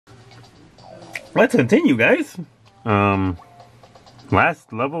Let's continue, guys.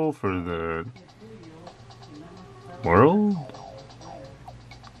 Last level for the world.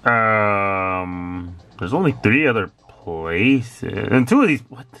 There's only 3 other places, and 2 of these.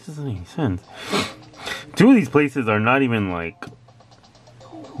 What? This doesn't make sense. 2 of these places are not even like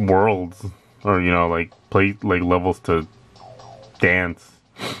worlds, or like levels to dance.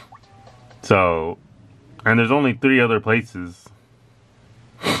 So, and there's only 3 other places.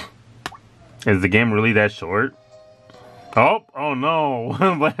 Is the game really that short? Oh no!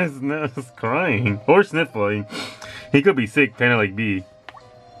 Blast is crying or sniffling. He could be sick, kind of like me.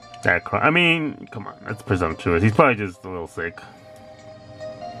 That cry. I mean, come on, that's presumptuous. He's probably just a little sick.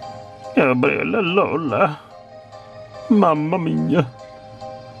 Gabrielle, mamma mia.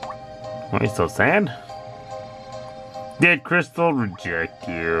 Why are you so sad? Did Crystal reject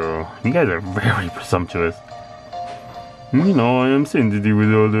you? You guys are very presumptuous. I am sensitive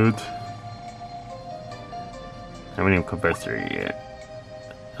with all that. I haven't even confessed her yet.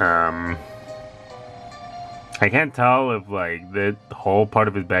 I can't tell if like the whole part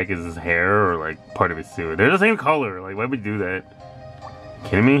of his back is his hair or like part of his suit. They're the same color. Like, why would we do that?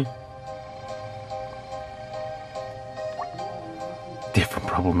 Kidding me? Different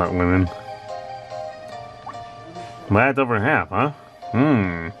problem, not women. Well, that's over half, huh?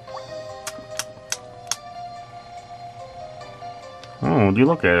 Oh, do you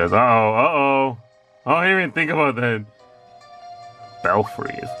look at it? Oh, I didn't even think about that.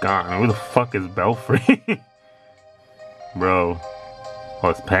 Belfry is gone. Who the fuck is Belfry? Bro. Oh,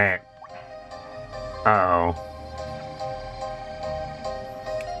 it's Pat. Uh-oh.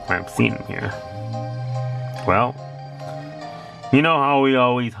 I've seen him here. Well, you know how we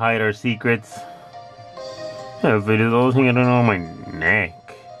always hide our secrets? Yeah, if it is the only thing I don't know on my neck.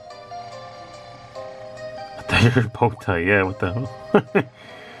 I thought you were bow tie. Yeah, what the hell?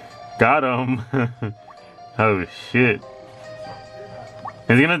 Got him. Oh shit.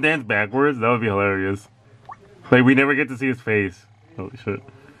 Is he gonna dance backwards? That would be hilarious. Like, we never get to see his face. Holy shit.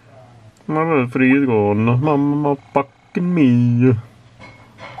 My free is gone. Mama fucking me.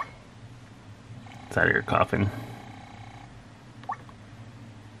 It's out of your coffin.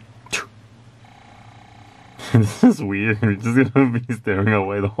 This is weird. We're just gonna be staring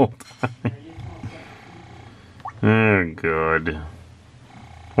away the whole time. Oh god.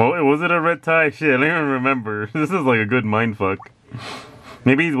 Well, was it a red tie? Shit, I don't even remember. This is like a good mindfuck.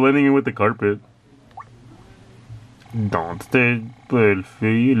 Maybe he's blending in with the carpet. Don't stay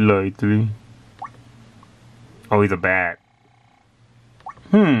very lightly. Oh, he's a bat.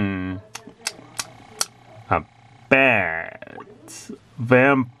 A bat.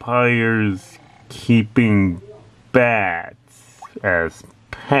 Vampires keeping bats as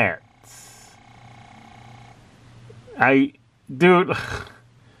pets. Dude.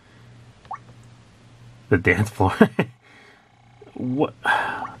 The dance floor. What?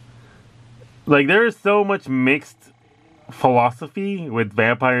 Like, there is so much mixed philosophy with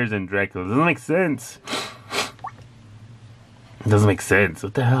vampires and Dracula. It doesn't make sense. It doesn't make sense.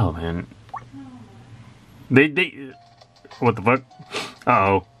 What the hell, man? They what the fuck?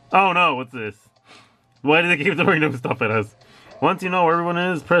 Uh-oh. Oh no, what's this? Why do they keep throwing new stuff at us? Once you know where everyone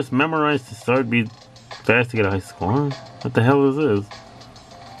is, press memorize to start. Be fast to get a high score. What the hell is this?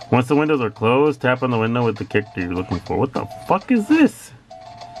 Once the windows are closed, tap on the window with the character you're looking for. What the fuck is this?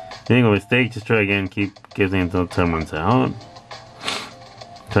 Making a mistake, just try again. Keep guessing until time runs out.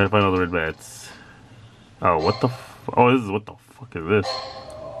 Try to find all the red bats. Oh, what the oh, this is what the fuck is this?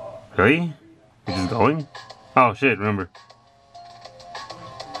 Really? You're just going? Oh shit, remember.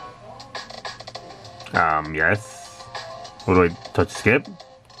 Yes. What do I touch skip?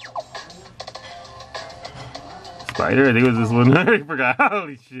 Spider? I think it was this one. I forgot.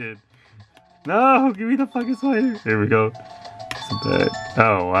 Holy shit. No, give me the fucking spider. There we go.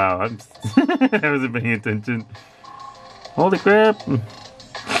 Oh wow. I wasn't paying attention. Holy crap.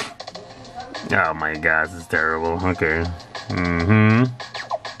 Oh my god, this is terrible. Okay.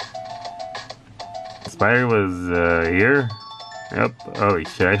 Spider was here? Yep. Holy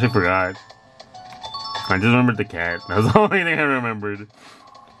shit, I actually forgot. I just remembered the cat. That was the only thing I remembered.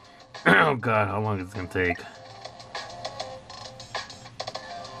 Oh god, how long is this gonna take?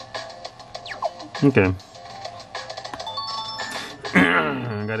 Okay.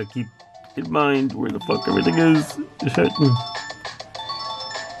 I gotta keep in mind where the fuck everything is. Shit.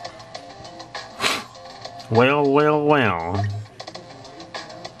 Well.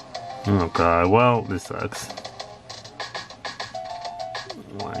 Oh god, well, this sucks.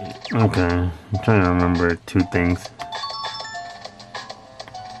 Why? Okay, I'm trying to remember 2 things.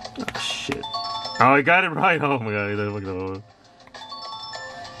 Oh shit. Oh, I got it right. Oh my god, I fucking know.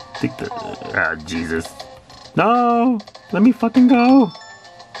 Take the... Ah, Jesus. No! Let me fucking go!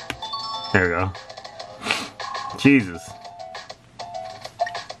 There we go. Jesus.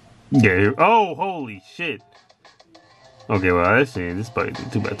 Yeah. Oh, holy shit. Okay, well, actually, this probably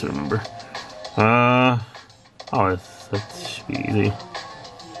isn't too bad to remember. Oh, that should be easy.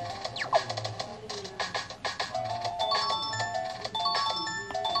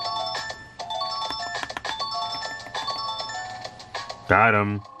 Got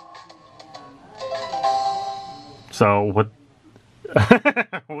him. So, what?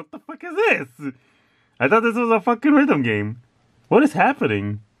 What the fuck is this? I thought this was a fucking rhythm game. What is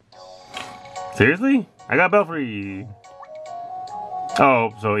happening? Seriously? I got Belfry.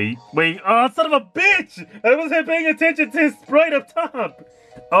 Oh, so he... Wait, oh, son of a bitch! I wasn't paying attention to his sprite up top!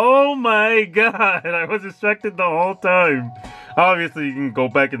 Oh my god, I was distracted the whole time. Obviously, you can go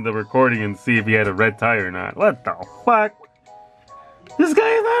back in the recording and see if he had a red tie or not. What the fuck? This guy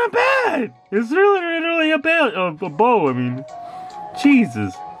is not bad! It's really a bow, I mean...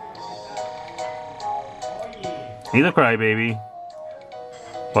 Jesus. He's a crybaby.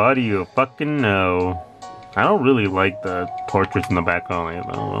 What do you fucking know? I don't really like the portraits in the background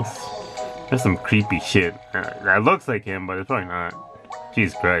though. That's some creepy shit. That looks like him, but it's probably not.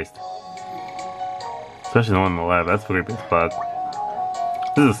 Jesus Christ. Especially the one on the left. That's creepy as fuck.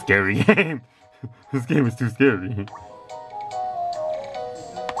 This is a scary game. This game is too scary.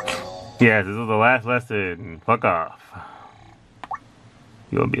 Yes, this is the last lesson. Fuck off.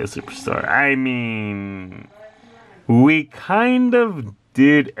 You'll be a superstar. I mean... We kind of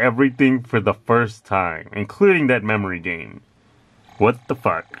did everything for the first time, including that memory game. What the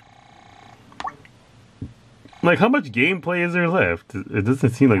fuck? Like, how much gameplay is there left? It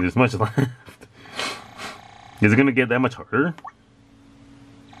doesn't seem like there's much left. Is it gonna get that much harder?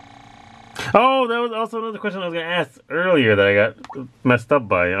 Oh, that was also another question I was gonna ask earlier that I got messed up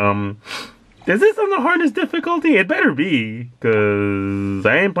by. Is this on the hardest difficulty? It better be, cause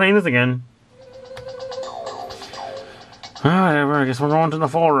I ain't playing this again. Whatever, I guess we're going to the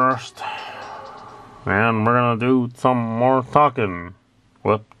forest. And we're gonna do some more talking.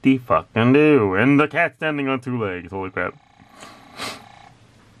 Whoop-de-fucking-do. And the cat standing on two legs, holy crap.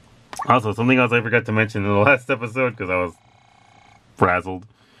 Also, something else I forgot to mention in the last episode, because I was frazzled,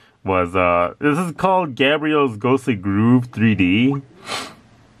 was, this is called Gabrielle's Ghostly Groove 3D.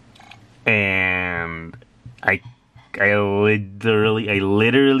 And I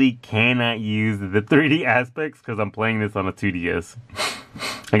literally cannot use the 3D aspects because I'm playing this on a 2DS.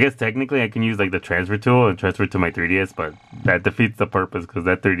 I guess technically I can use like the transfer tool and transfer to my 3DS, but that defeats the purpose because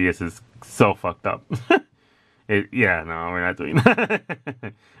that 3DS is so fucked up. Yeah, no, we're not doing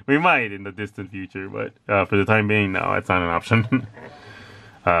that. We might in the distant future, but for the time being, no, it's not an option.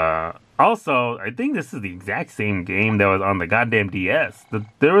 Also, I think this is the exact same game that was on the goddamn DS.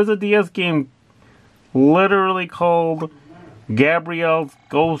 There was a DS game literally called Gabrielle's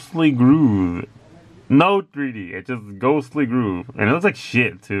Ghostly Groove. No 3D, it's just Ghostly Groove. And it looks like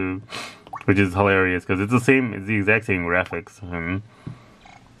shit too, which is hilarious because it's the exact same graphics. And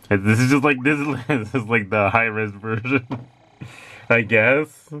this is just like, this is like the high-res version, I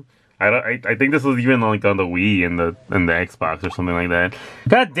guess. I think this was even like on the Wii and the Xbox or something like that.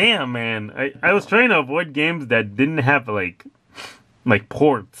 God damn, man! I was trying to avoid games that didn't have like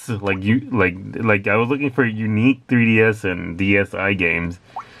ports. Like I was looking for unique 3DS and DSi games.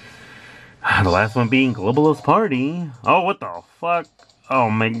 The last one being Globalist Party. Oh, what the fuck? Oh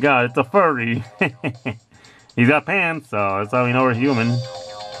my god, it's a furry. He's got pants, so that's how we know we're human.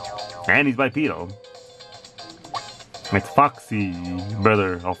 And he's bipedal. It's Foxy,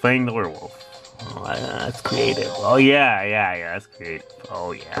 brother of Fang the werewolf. Oh, that's creative. Oh yeah, that's creative.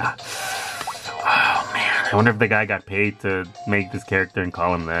 Oh yeah. Oh man, I wonder if the guy got paid to make this character and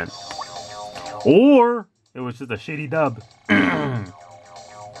call him that. Or it was just a shitty dub.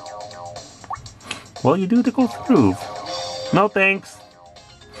 Well, you do the Ghost Groove. No thanks.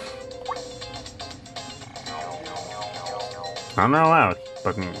 I'm not allowed.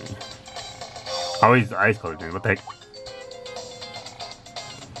 Fucking. Oh, he's ice colored, dude. What the heck?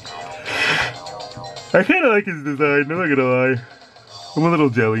 I kinda like his design, I'm not gonna lie. I'm a little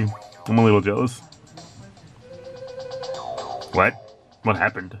jelly. I'm a little jealous. What? What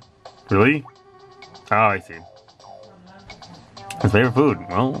happened? Really? Oh, I see. His favorite food.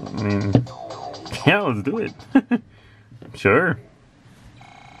 Well, I mean... Yeah, let's do it. Sure.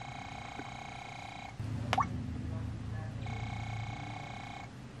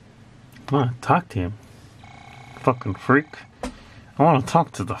 I wanna talk to him. Fucking freak. I wanna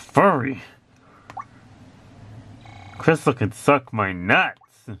talk to the furry. Crystal can suck my nuts.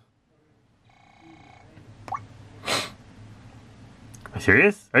 My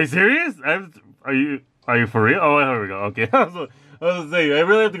Serious? Are you serious? Are you for real? Oh, here we go. Okay. I was gonna say, I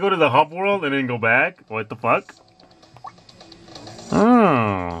really have to go to the hub world and then go back? What the fuck?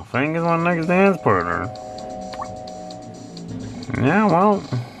 Oh, Fang is my next dance partner. Yeah, well.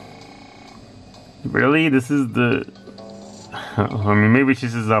 Really? This is the... I mean, maybe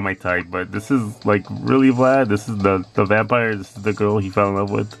she's just not my type, but this is, like, really Vlad? This is the vampire? This is the girl he fell in love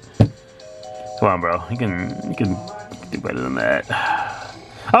with? Come on, bro. You can do better than that.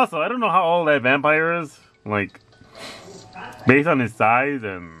 Also, I don't know how old that vampire is. Like, based on his size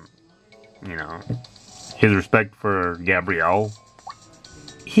and, you know, his respect for Gabrielle,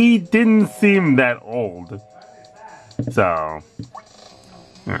 he didn't seem that old. So,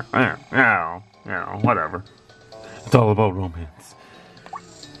 whatever. It's all about romance.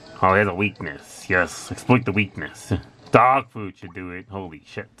 Oh, he has a weakness. Yes, exploit the weakness. Dog food should do it. Holy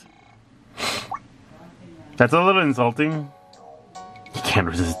shit. That's a little insulting. You can't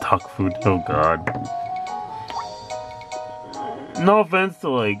resist dog food. Oh god. No offense to,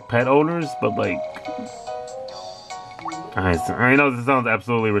 like, pet owners, but, like... I know this sounds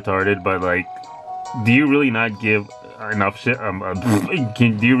absolutely retarded, but, like... Do you really not give enough shit?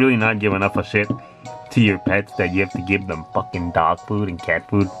 Do you really not give enough of shit to your pets that you have to give them fucking dog food and cat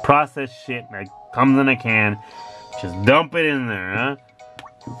food? Processed shit that comes in a can. Just dump it in there, huh?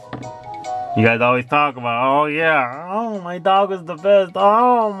 You guys always talk about, oh yeah, oh my dog is the best,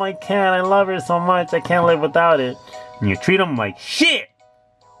 oh my cat, I love her so much, I can't live without it. And you treat them like shit.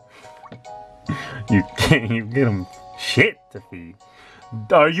 You get them shit to feed.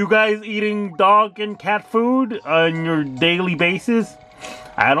 Are you guys eating dog and cat food on your daily basis?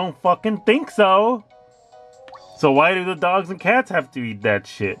 I don't fucking think so. So why do the dogs and cats have to eat that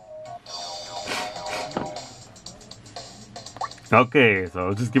shit? Okay,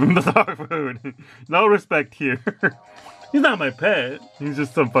 so just give him the dog food. No respect here. He's not my pet. He's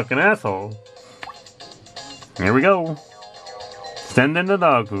just some fucking asshole. Here we go. Send in the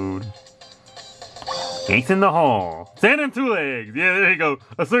dog food. Gates in the hall. Stand in 2 legs. Yeah, there you go.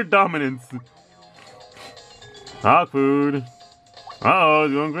 Assert dominance. Dog food. Uh-oh,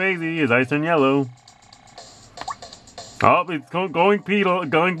 it's going crazy. His eyes turn yellow. Oh, it's going pedal.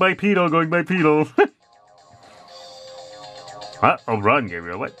 Going bipedal. Oh, run,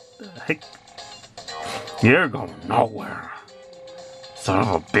 Gabrielle. What the heck? You're going nowhere. Son of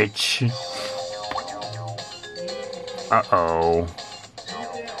a bitch. Uh-oh.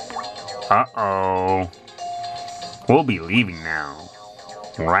 Uh-oh. We'll be leaving now.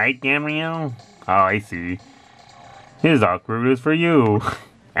 Right, Gabrielle? Oh, I see. His awkward is for you.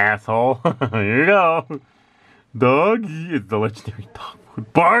 Asshole. Here you go. Doggy. It's the legendary dog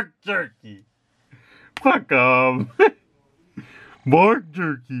food. Bark jerky. Fuck off. Bark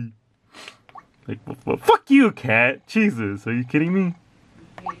jerky. Like, well, fuck you, cat. Jesus, are you kidding me?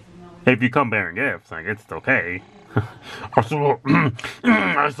 If you come bearing gifts, like, it's okay. I suppose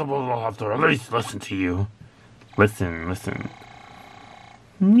I'll have to at least listen to you. Listen.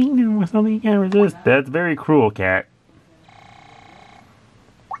 Something you can't resist. That's very cruel, cat.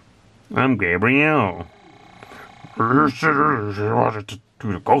 I'm Gabrielle. She wanted to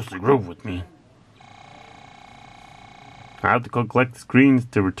do the ghostly groove with me. I have to go collect the screens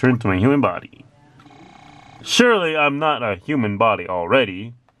to return to my human body. Surely I'm not a human body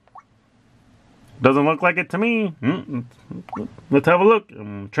already. Doesn't look like it to me. Let's have a look.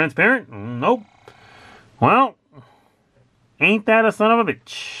 Transparent? Nope. Well, ain't that a son of a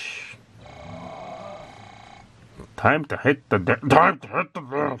bitch? Time to hit the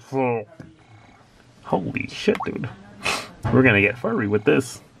dance floor. Holy shit, dude. We're gonna get furry with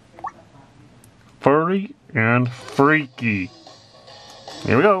this. Furry and freaky.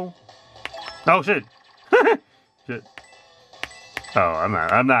 Here we go. Oh shit. Shit. Oh, I'm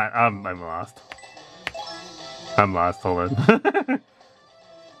lost. I'm lost, hold on.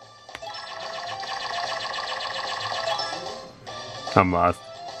 I'm lost.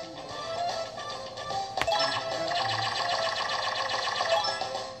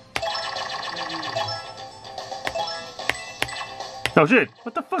 Oh shit,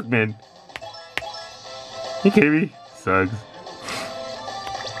 what the fuck, man? You kidding me? Sucks.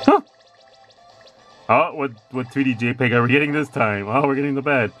 Huh. Oh, what 3D JPEG are we getting this time? Oh, we're getting the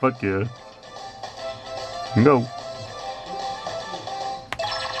bad. Fuck yeah. Go.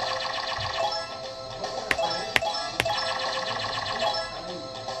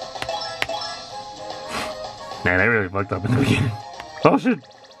 Man, I really fucked up in the beginning. Oh shit.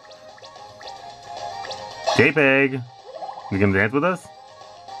 JPEG. You gonna dance with us?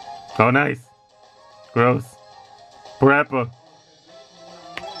 Oh nice. Gross. Parappa.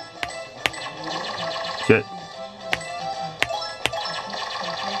 Shit.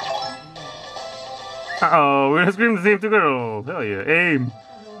 Uh-oh, we're gonna scream the same two girls. Hell yeah. Aim.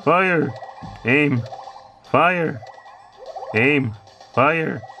 Fire. Aim. Fire. Aim.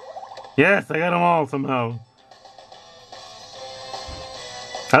 Fire. Yes, I got them all somehow.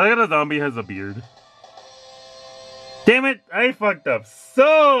 I like how the zombie has a beard. Damn it, I fucked up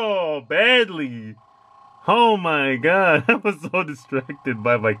so badly. Oh my god, I was so distracted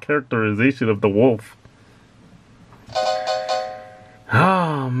by my characterization of the wolf.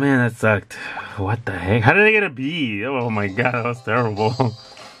 Oh man, that sucked. What the heck? How did I get a B? Oh my god, that was terrible.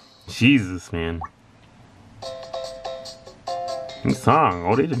 Jesus, man. New song,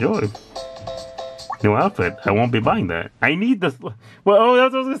 Old Age of Joy. New outfit. I won't be buying that. I need this. Well, oh,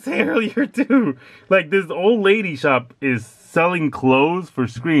 that's what I was gonna say earlier too. Like, this old lady shop is selling clothes for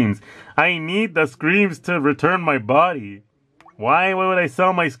screams. I need the screams to return my body. Why would I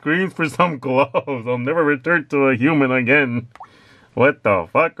sell my screams for some clothes? I'll never return to a human again. What the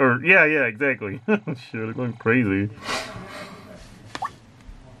fuck? Or yeah, exactly. Shit, I'm going crazy.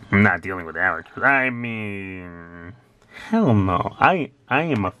 I'm not dealing with amateurs. I mean, hell no. I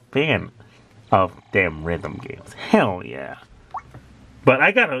am a fan of damn rhythm games. Hell yeah. But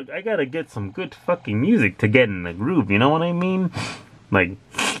I gotta get some good fucking music to get in the groove, you know what I mean? Like,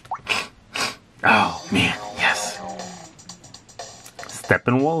 oh man, yes.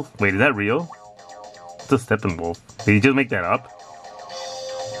 Steppenwolf? Wait, is that real? It's a Steppenwolf. Did you just make that up?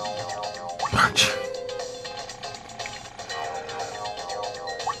 Punch.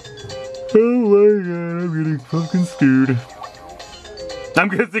 Oh my god, I'm getting fucking scared. I'm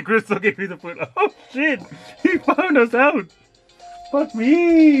guessing Crystal gave me the foot. Oh shit! He found us out! Fuck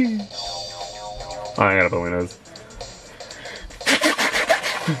me! Oh, I gotta blow my nose.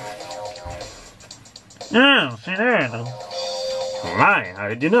 Oh, see there. My, how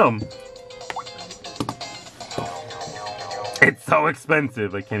did you know? It's so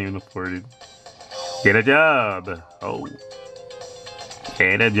expensive, I can't even afford it. Get a job! Oh.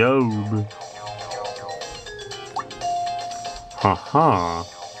 Get a job. Haha.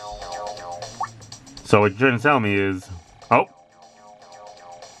 So what you're trying to tell me is... Oh.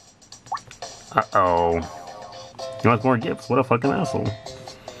 Uh-oh. You want more gifts? What a fucking asshole.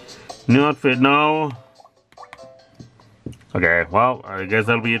 New outfit, no. Okay, well, I guess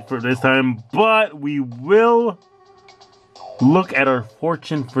that'll be it for this time. But we will look at our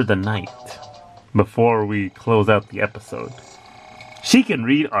fortune for the night before we close out the episode. She can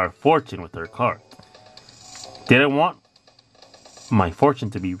read our fortune with her card. Did I want my fortune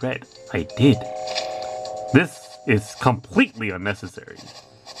to be read? I did. This is completely unnecessary.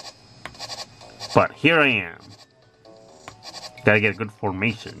 But here I am. Gotta get a good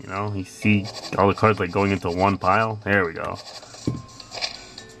formation, you know? You see all the cards like going into one pile? There we go.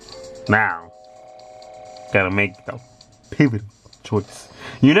 Now, gotta make the pivot choice.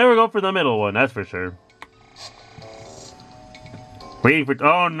 You never go for the middle one, that's for sure. Waiting for...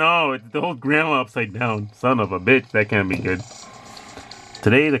 Oh no, it's the whole grandma upside down. Son of a bitch, that can't be good.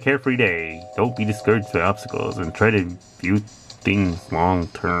 Today is a carefree day. Don't be discouraged by obstacles and try to view things long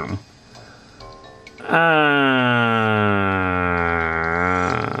term.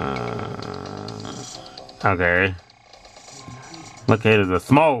 Okay. Look ahead is a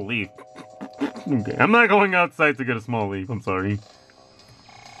small leaf. Okay, I'm not going outside to get a small leaf, I'm sorry.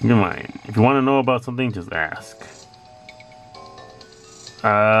 Never mind. If you want to know about something, just ask.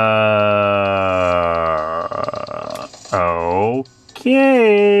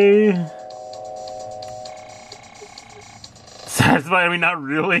 Okay. Satisfied? I mean, not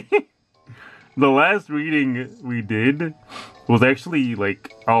really. The last reading we did was actually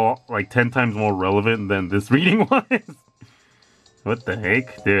like 10 times more relevant than this reading was. What the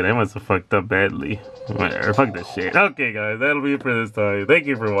heck? Dude, I must have fucked up badly. Whatever, fuck this shit. Okay guys, that'll be it for this time. Thank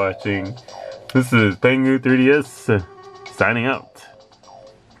you for watching. This is Fang 3DS signing out.